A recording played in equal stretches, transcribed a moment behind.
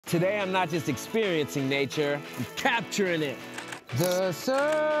Today, I'm not just experiencing nature, I'm capturing it. The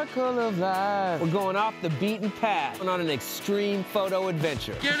circle of life. We're going off the beaten path and on an extreme photo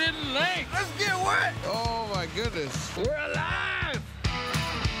adventure. Get in the lake. Let's get wet. Oh my goodness. We're alive.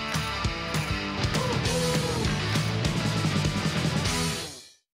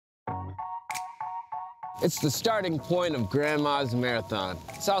 It's the starting point of Grandma's Marathon.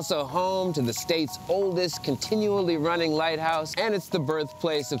 It's also home to the state's oldest continually running lighthouse, and it's the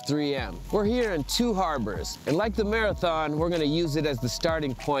birthplace of 3M. We're here in Two Harbors, and like the marathon, we're gonna use it as the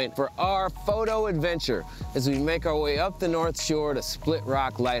starting point for our photo adventure as we make our way up the North Shore to Split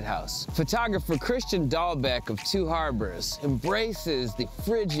Rock Lighthouse. Photographer Christian Dalbec of Two Harbors embraces the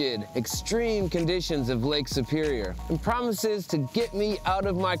frigid, extreme conditions of Lake Superior and promises to get me out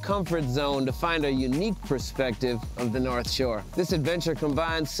of my comfort zone to find a unique perspective of the North Shore. This adventure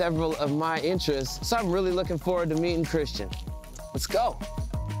combines several of my interests, so I'm really looking forward to meeting Christian. Let's go.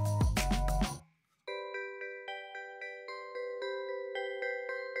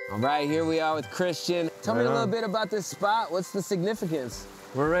 All right, here we are with Christian. Tell me a little bit about this spot. What's the significance?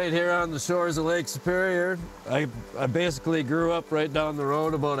 We're right here on the shores of Lake Superior. I basically grew up right down the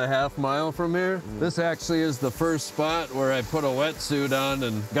road about a half mile from here. This actually is the first spot where I put a wetsuit on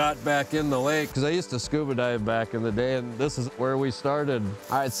and got back in the lake, because I used to scuba dive back in the day, and this is where we started.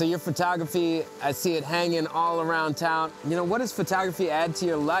 All right, so your photography, I see it hanging all around town. You know, what does photography add to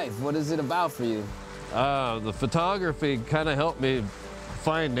your life? What is it about for you? The photography kind of helped me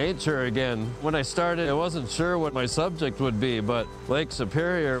find nature again. When I started, I wasn't sure what my subject would be, but Lake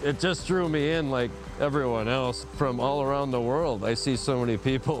Superior, it just drew me in like everyone else from all around the world. I see so many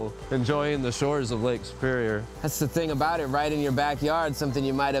people enjoying the shores of Lake Superior. That's the thing about it, right in your backyard, something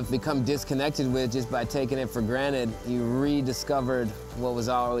you might have become disconnected with just by taking it for granted. You rediscovered what was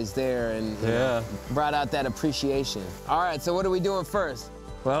always there and you know, brought out that appreciation. All right, so what are we doing first?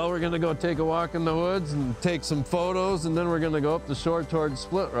 Well, we're gonna go take a walk in the woods and take some photos, and then we're gonna go up the shore towards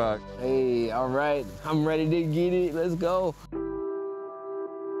Split Rock. Hey, all right, I'm ready to get it. Let's go.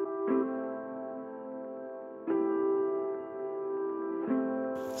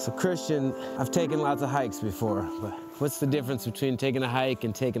 So Christian, I've taken lots of hikes before, but what's the difference between taking a hike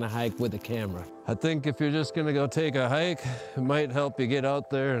and taking a hike with a camera? I think if you're just gonna go take a hike, it might help you get out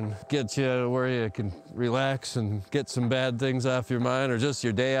there and get you where you can relax and get some bad things off your mind, or just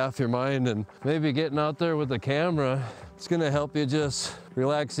your day off your mind. And maybe getting out there with a camera, it's gonna help you just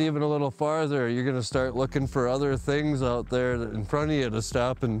relax even a little farther. You're gonna start looking for other things out there in front of you to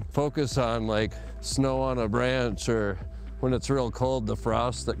stop and focus on, like snow on a branch, or when it's real cold, the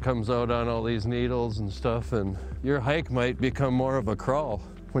frost that comes out on all these needles and stuff, and your hike might become more of a crawl.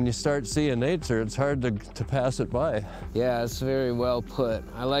 When you start seeing nature, it's hard to pass it by. Yeah, it's very well put.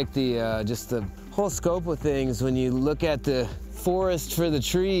 I like the just the whole scope of things. When you look at the forest for the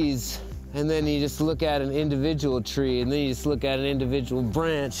trees, and then you just look at an individual tree, and then you just look at an individual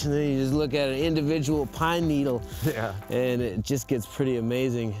branch, and then you just look at an individual pine needle. Yeah. And it just gets pretty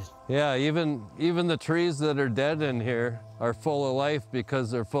amazing. Yeah, even the trees that are dead in here are full of life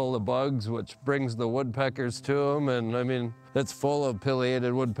because they're full of bugs, which brings the woodpeckers to them. And I mean, it's full of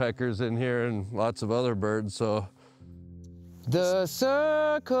pileated woodpeckers in here and lots of other birds, so. The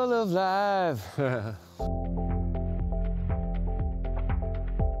circle of life.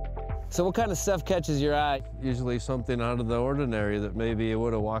 So what kind of stuff catches your eye? Usually something out of the ordinary that maybe you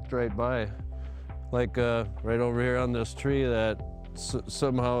would have walked right by. Like right over here on this tree that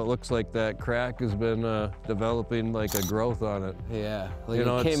somehow it looks like that crack has been developing like a growth on it. Yeah, like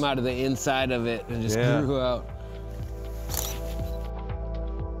it came out of the inside of it and just grew out.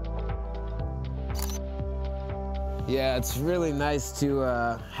 Yeah, it's really nice to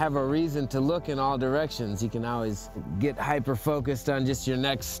have a reason to look in all directions. You can always get hyper-focused on just your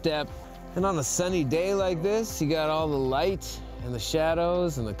next step. And on a sunny day like this, you got all the light and the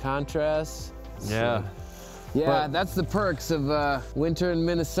shadows and the contrast. Yeah. Yeah, that's the perks of winter in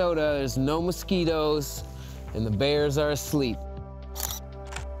Minnesota. There's no mosquitoes, and the bears are asleep.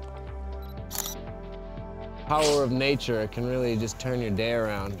 Power of nature, it can really just turn your day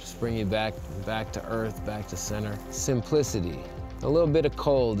around, just bring you back to earth, back to center. Simplicity. A little bit of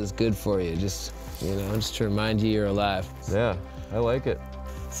cold is good for you, just, you know, just to remind you you're alive. Yeah, I like it.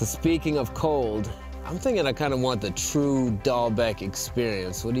 So speaking of cold, I'm thinking I kind of want the true Dalbec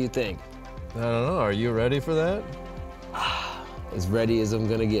experience. What do you think? I don't know, are you ready for that? As ready as I'm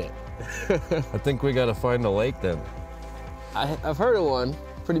gonna get. I think we gotta find a lake then. I've heard of one,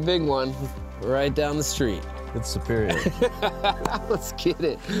 pretty big one, right down the street. It's Superior. Let's get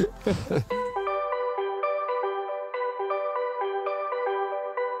it.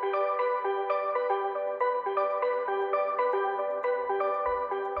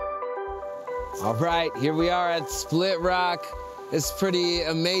 All right, here we are at Split Rock. It's pretty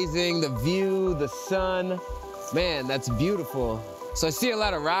amazing, the view, the sun. Man, that's beautiful. So I see a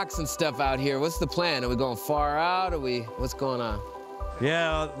lot of rocks and stuff out here. What's the plan? Are we going far out? What's going on?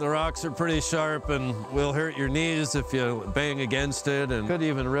 Yeah, the rocks are pretty sharp and will hurt your knees if you bang against it, and could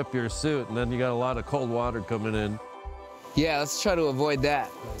even rip your suit, and then you got a lot of cold water coming in. Yeah, let's try to avoid that.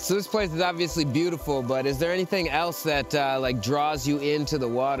 So this place is obviously beautiful, but is there anything else that like draws you into the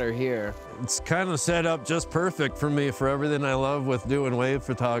water here? It's kind of set up just perfect for me for everything I love with doing wave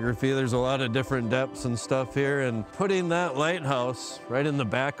photography. There's a lot of different depths and stuff here, and putting that lighthouse right in the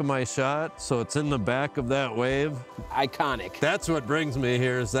back of my shot, so it's in the back of that wave. Iconic. That's what brings me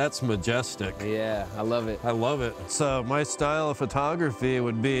here, is that's majestic. Yeah, I love it. I love it. So my style of photography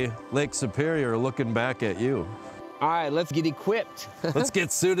would be Lake Superior looking back at you. All right, let's get equipped. Let's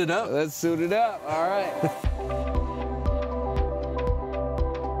get suited up. Let's suit it up, all right.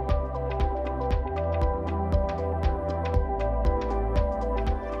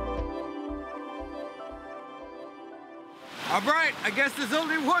 All right, I guess there's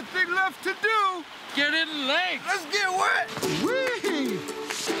only one thing left to do. Get in the lake. Let's get wet. Whee!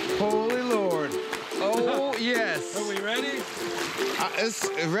 Holy Lord. Oh, yes. Are we ready? As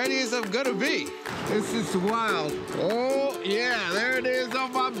ready as I'm gonna be. This is wild. Oh, yeah, there it is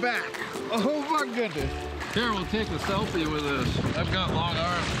on my back. Oh, my goodness. Here, we'll take a selfie with this. I've got long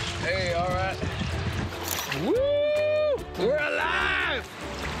arms. Hey, all right. Woo! We're alive!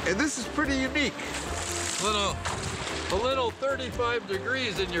 And this is pretty unique. A little 35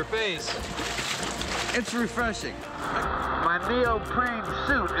 degrees in your face. It's refreshing. My neoprene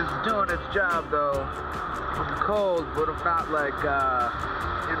suit is doing its job, though. I'm cold, but I'm not like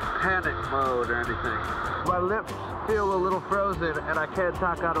in panic mode or anything. My lips feel a little frozen, and I can't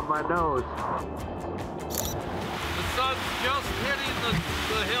talk out of my nose. The sun's just hitting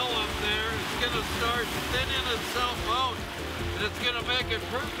the hill up there. It's gonna start thinning itself out, and it's gonna make it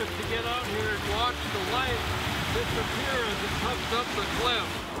perfect to get out here and watch the light disappear as it comes up the cliff.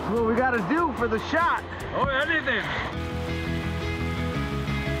 That's what we gotta do for the shot. Oh, anything.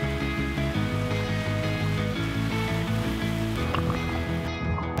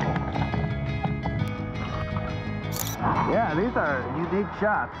 Yeah, these are unique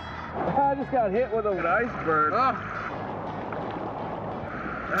shots. I just got hit with an iceberg. Oh.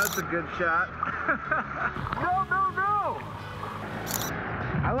 That's a good shot. No, no, no!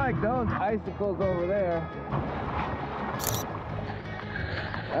 I like those icicles over there.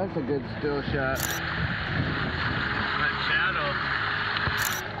 That's a good still shot. That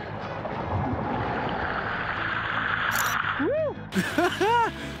Woo!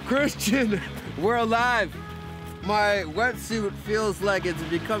 Christian, we're alive. My wetsuit feels like it's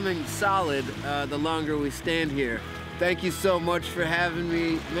becoming solid the longer we stand here. Thank you so much for having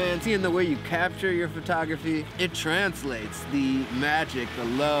me. Man, seeing the way you capture your photography, it translates. The magic, the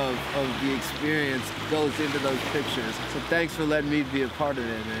love of the experience goes into those pictures. So thanks for letting me be a part of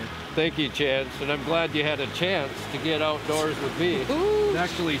it, man. Thank you, Chance, and I'm glad you had a chance to get outdoors with me and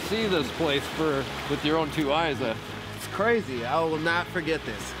actually see this place with your own two eyes. It's crazy. I will not forget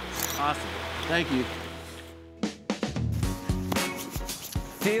this. Awesome. Thank you.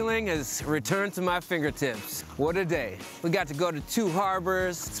 Feeling has returned to my fingertips. What a day. We got to go to 2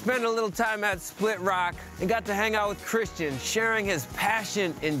 harbors, spend a little time at Split Rock, and got to hang out with Christian, sharing his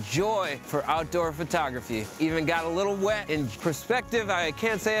passion and joy for outdoor photography. Even got a little wet in perspective I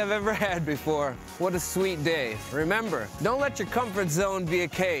can't say I've ever had before. What a sweet day. Remember, don't let your comfort zone be a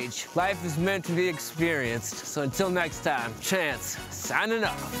cage. Life is meant to be experienced. So until next time, Chance, signing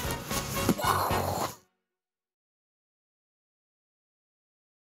off.